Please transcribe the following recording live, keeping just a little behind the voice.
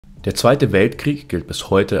Der Zweite Weltkrieg gilt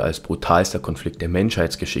bis heute als brutalster Konflikt der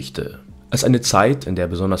Menschheitsgeschichte. Als eine Zeit, in der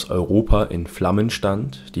besonders Europa in Flammen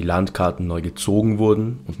stand, die Landkarten neu gezogen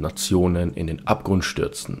wurden und Nationen in den Abgrund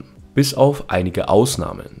stürzten. Bis auf einige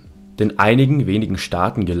Ausnahmen. Denn einigen wenigen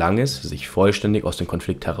Staaten gelang es, sich vollständig aus dem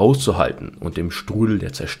Konflikt herauszuhalten und dem Strudel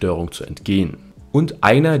der Zerstörung zu entgehen. Und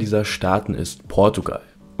einer dieser Staaten ist Portugal.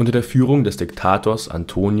 Unter der Führung des Diktators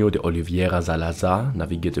António de Oliveira Salazar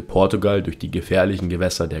navigierte Portugal durch die gefährlichen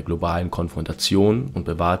Gewässer der globalen Konfrontation und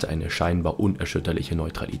bewahrte eine scheinbar unerschütterliche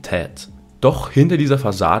Neutralität. Doch hinter dieser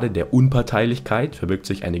Fassade der Unparteilichkeit verbirgt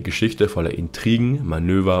sich eine Geschichte voller Intrigen,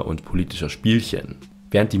 Manöver und politischer Spielchen.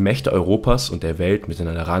 Während die Mächte Europas und der Welt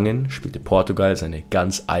miteinander rangen, spielte Portugal seine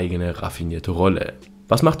ganz eigene raffinierte Rolle.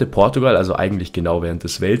 Was machte Portugal also eigentlich genau während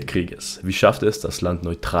des Weltkrieges? Wie schaffte es, das Land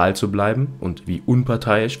neutral zu bleiben? Und wie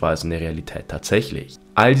unparteiisch war es in der Realität tatsächlich?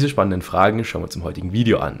 All diese spannenden Fragen schauen wir uns im heutigen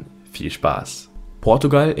Video an. Viel Spaß!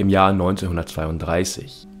 Portugal im Jahr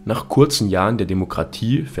 1932. Nach kurzen Jahren der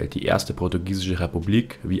Demokratie fällt die erste portugiesische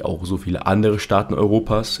Republik, wie auch so viele andere Staaten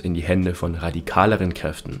Europas, in die Hände von radikaleren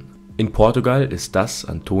Kräften. In Portugal ist das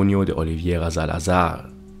António de Oliveira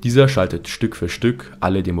Salazar. Dieser schaltet Stück für Stück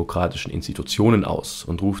alle demokratischen Institutionen aus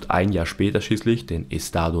und ruft ein Jahr später schließlich den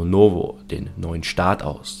Estado Novo, den neuen Staat,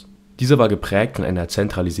 aus. Dieser war geprägt von einer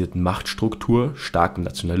zentralisierten Machtstruktur, starkem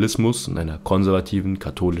Nationalismus und einer konservativen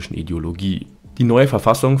katholischen Ideologie. Die neue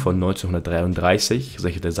Verfassung von 1933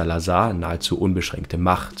 sicherte Salazar nahezu unbeschränkte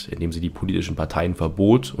Macht, indem sie die politischen Parteien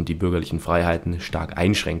verbot und die bürgerlichen Freiheiten stark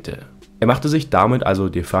einschränkte. Er machte sich damit also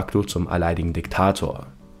de facto zum alleinigen Diktator.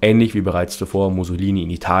 Ähnlich wie bereits zuvor Mussolini in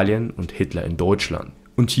Italien und Hitler in Deutschland.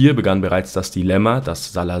 Und hier begann bereits das Dilemma,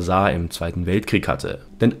 das Salazar im Zweiten Weltkrieg hatte.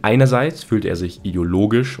 Denn einerseits fühlte er sich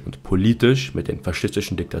ideologisch und politisch mit den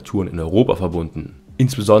faschistischen Diktaturen in Europa verbunden.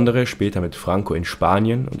 Insbesondere später mit Franco in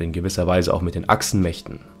Spanien und in gewisser Weise auch mit den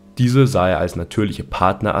Achsenmächten. Diese sah er als natürliche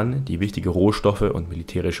Partner an, die wichtige Rohstoffe und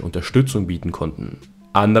militärische Unterstützung bieten konnten.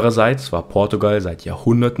 Andererseits war Portugal seit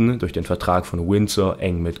Jahrhunderten durch den Vertrag von Windsor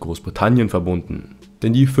eng mit Großbritannien verbunden.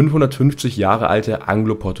 Denn die 550 Jahre alte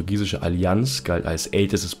anglo-portugiesische Allianz galt als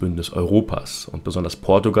ältestes Bündnis Europas und besonders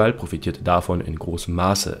Portugal profitierte davon in großem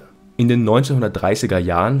Maße. In den 1930er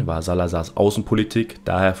Jahren war Salazars Außenpolitik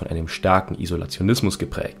daher von einem starken Isolationismus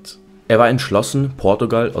geprägt. Er war entschlossen,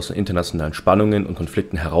 Portugal aus den internationalen Spannungen und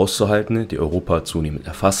Konflikten herauszuhalten, die Europa zunehmend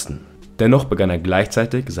erfassten. Dennoch begann er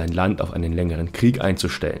gleichzeitig, sein Land auf einen längeren Krieg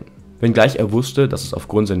einzustellen. Wenngleich er wusste, dass es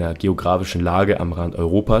aufgrund seiner geografischen Lage am Rand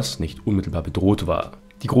Europas nicht unmittelbar bedroht war.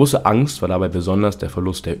 Die große Angst war dabei besonders der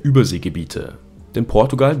Verlust der Überseegebiete. Denn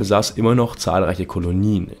Portugal besaß immer noch zahlreiche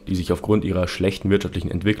Kolonien, die sich aufgrund ihrer schlechten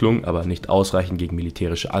wirtschaftlichen Entwicklung aber nicht ausreichend gegen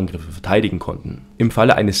militärische Angriffe verteidigen konnten. Im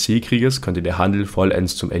Falle eines Seekrieges könnte der Handel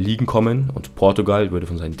vollends zum Erliegen kommen und Portugal würde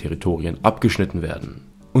von seinen Territorien abgeschnitten werden.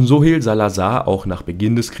 Und so hielt Salazar auch nach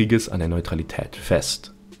Beginn des Krieges an der Neutralität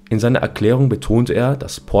fest. In seiner Erklärung betonte er,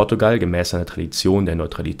 dass Portugal gemäß seiner Tradition der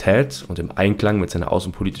Neutralität und im Einklang mit seiner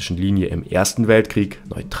außenpolitischen Linie im Ersten Weltkrieg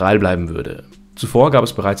neutral bleiben würde. Zuvor gab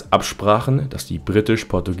es bereits Absprachen, dass die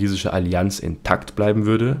britisch-portugiesische Allianz intakt bleiben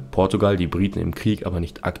würde, Portugal die Briten im Krieg aber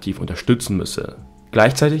nicht aktiv unterstützen müsse.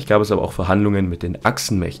 Gleichzeitig gab es aber auch Verhandlungen mit den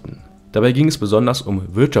Achsenmächten. Dabei ging es besonders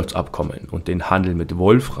um Wirtschaftsabkommen und den Handel mit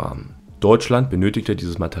Wolfram. Deutschland benötigte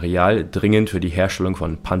dieses Material dringend für die Herstellung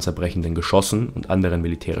von panzerbrechenden Geschossen und anderen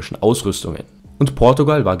militärischen Ausrüstungen. Und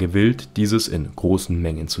Portugal war gewillt, dieses in großen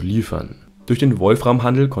Mengen zu liefern. Durch den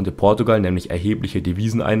Wolframhandel konnte Portugal nämlich erhebliche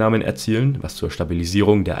Deviseneinnahmen erzielen, was zur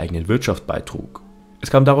Stabilisierung der eigenen Wirtschaft beitrug.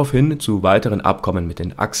 Es kam daraufhin zu weiteren Abkommen mit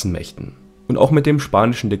den Achsenmächten. Und auch mit dem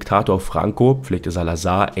spanischen Diktator Franco pflegte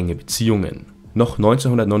Salazar enge Beziehungen. Noch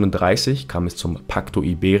 1939 kam es zum Pacto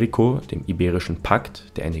Ibérico, dem Iberischen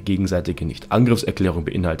Pakt, der eine gegenseitige Nichtangriffserklärung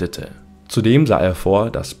beinhaltete. Zudem sah er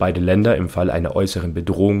vor, dass beide Länder im Fall einer äußeren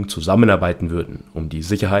Bedrohung zusammenarbeiten würden, um die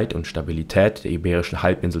Sicherheit und Stabilität der Iberischen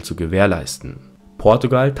Halbinsel zu gewährleisten.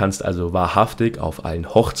 Portugal tanzt also wahrhaftig auf allen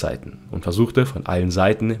Hochzeiten und versuchte von allen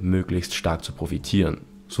Seiten möglichst stark zu profitieren.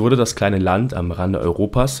 So wurde das kleine Land am Rande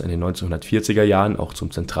Europas in den 1940er Jahren auch zum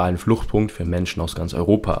zentralen Fluchtpunkt für Menschen aus ganz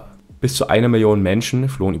Europa. Bis zu 1 Million Menschen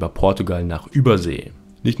flohen über Portugal nach Übersee.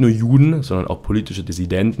 Nicht nur Juden, sondern auch politische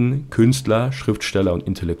Dissidenten, Künstler, Schriftsteller und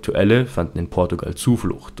Intellektuelle fanden in Portugal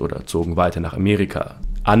Zuflucht oder zogen weiter nach Amerika.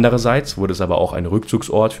 Andererseits wurde es aber auch ein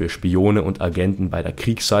Rückzugsort für Spione und Agenten beider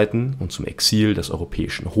Kriegsseiten und zum Exil des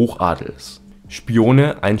europäischen Hochadels.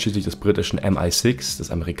 Spione, einschließlich des britischen MI6, des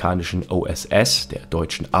amerikanischen OSS, der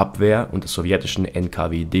deutschen Abwehr und des sowjetischen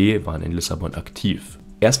NKWD, waren in Lissabon aktiv.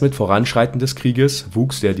 Erst mit Voranschreiten des Krieges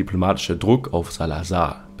wuchs der diplomatische Druck auf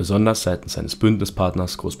Salazar, besonders seitens seines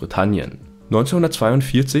Bündnispartners Großbritannien.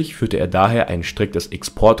 1942 führte er daher ein striktes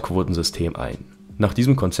Exportquotensystem ein. Nach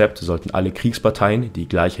diesem Konzept sollten alle Kriegsparteien die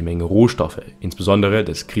gleiche Menge Rohstoffe, insbesondere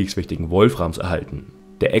des kriegswichtigen Wolframs, erhalten.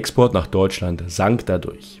 Der Export nach Deutschland sank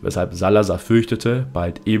dadurch, weshalb Salazar fürchtete,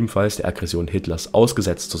 bald ebenfalls der Aggression Hitlers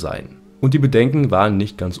ausgesetzt zu sein. Und die Bedenken waren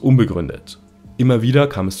nicht ganz unbegründet. Immer wieder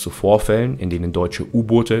kam es zu Vorfällen, in denen deutsche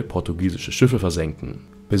U-Boote portugiesische Schiffe versenkten.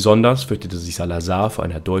 Besonders fürchtete sich Salazar vor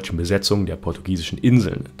einer deutschen Besetzung der portugiesischen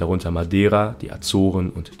Inseln, darunter Madeira, die Azoren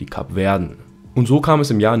und die Kapverden. Und so kam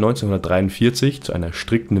es im Jahr 1943 zu einer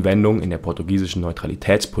strikten Wendung in der portugiesischen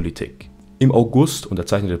Neutralitätspolitik. Im August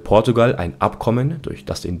unterzeichnete Portugal ein Abkommen, durch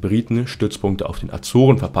das den Briten Stützpunkte auf den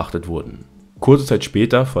Azoren verpachtet wurden. Kurze Zeit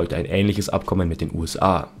später folgte ein ähnliches Abkommen mit den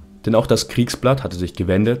USA. Denn auch das Kriegsblatt hatte sich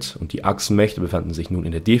gewendet und die Achsenmächte befanden sich nun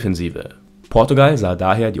in der Defensive. Portugal sah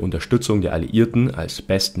daher die Unterstützung der Alliierten als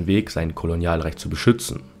besten Weg, sein Kolonialrecht zu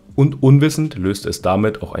beschützen. Und unwissend löste es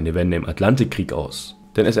damit auch eine Wende im Atlantikkrieg aus.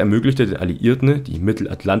 Denn es ermöglichte den Alliierten, die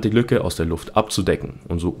Mittelatlantiklücke aus der Luft abzudecken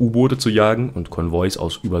und so U-Boote zu jagen und Konvois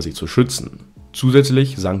aus Übersee zu schützen.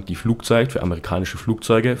 Zusätzlich sank die Flugzeit für amerikanische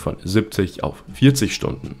Flugzeuge von 70 auf 40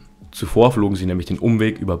 Stunden. Zuvor flogen sie nämlich den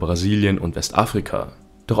Umweg über Brasilien und Westafrika.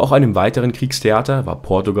 Doch auch einem weiteren Kriegstheater war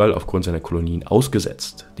Portugal aufgrund seiner Kolonien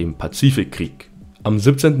ausgesetzt, dem Pazifikkrieg. Am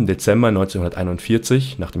 17. Dezember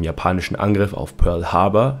 1941, nach dem japanischen Angriff auf Pearl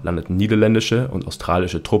Harbor, landeten niederländische und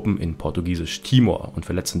australische Truppen in portugiesisch Timor und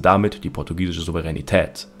verletzten damit die portugiesische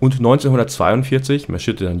Souveränität. Und 1942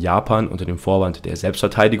 marschierte dann Japan unter dem Vorwand der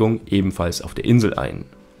Selbstverteidigung ebenfalls auf der Insel ein.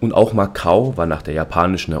 Und auch Macau war nach der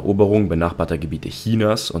japanischen Eroberung benachbarter Gebiete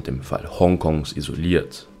Chinas und im Fall Hongkongs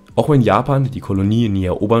isoliert. Auch wenn Japan die Kolonie nie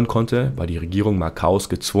erobern konnte, war die Regierung Macaus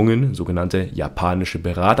gezwungen, sogenannte japanische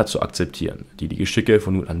Berater zu akzeptieren, die die Geschicke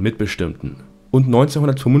von nun an mitbestimmten. Und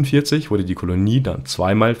 1945 wurde die Kolonie dann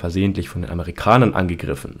zweimal versehentlich von den Amerikanern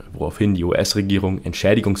angegriffen, woraufhin die US-Regierung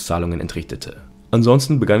Entschädigungszahlungen entrichtete.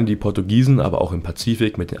 Ansonsten begannen die Portugiesen aber auch im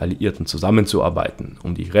Pazifik mit den Alliierten zusammenzuarbeiten,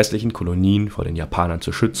 um die restlichen Kolonien vor den Japanern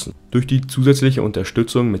zu schützen. Durch die zusätzliche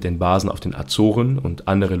Unterstützung mit den Basen auf den Azoren und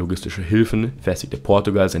andere logistische Hilfen festigte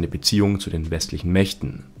Portugal seine Beziehungen zu den westlichen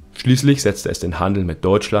Mächten. Schließlich setzte es den Handel mit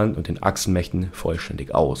Deutschland und den Achsenmächten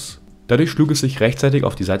vollständig aus. Dadurch schlug es sich rechtzeitig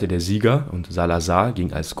auf die Seite der Sieger und Salazar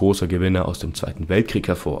ging als großer Gewinner aus dem Zweiten Weltkrieg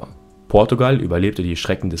hervor. Portugal überlebte die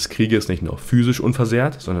Schrecken des Krieges nicht nur physisch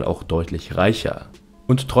unversehrt, sondern auch deutlich reicher.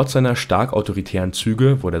 Und trotz seiner stark autoritären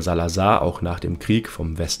Züge wurde Salazar auch nach dem Krieg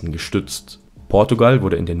vom Westen gestützt. Portugal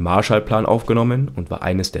wurde in den Marshallplan aufgenommen und war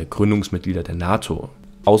eines der Gründungsmitglieder der NATO.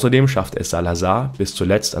 Außerdem schaffte es Salazar, bis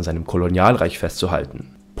zuletzt an seinem Kolonialreich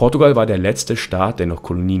festzuhalten. Portugal war der letzte Staat, der noch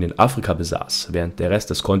Kolonien in Afrika besaß, während der Rest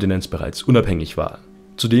des Kontinents bereits unabhängig war.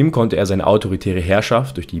 Zudem konnte er seine autoritäre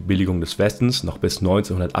Herrschaft durch die Billigung des Westens noch bis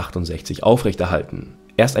 1968 aufrechterhalten.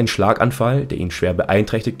 Erst ein Schlaganfall, der ihn schwer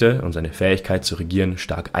beeinträchtigte und seine Fähigkeit zu regieren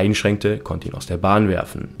stark einschränkte, konnte ihn aus der Bahn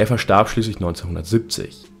werfen. Er verstarb schließlich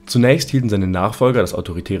 1970. Zunächst hielten seine Nachfolger das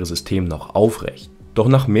autoritäre System noch aufrecht. Doch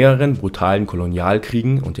nach mehreren brutalen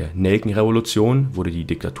Kolonialkriegen und der Nelkenrevolution wurde die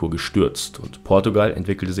Diktatur gestürzt und Portugal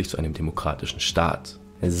entwickelte sich zu einem demokratischen Staat.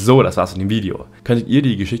 So, das war's mit dem Video. Kanntet ihr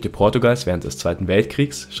die Geschichte Portugals während des Zweiten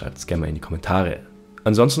Weltkriegs? Schreibt es gerne mal in die Kommentare.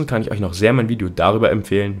 Ansonsten kann ich euch noch sehr mein Video darüber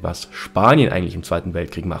empfehlen, was Spanien eigentlich im Zweiten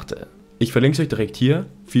Weltkrieg machte. Ich verlinke es euch direkt hier.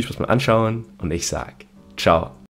 Viel Spaß beim Anschauen und ich sag ciao.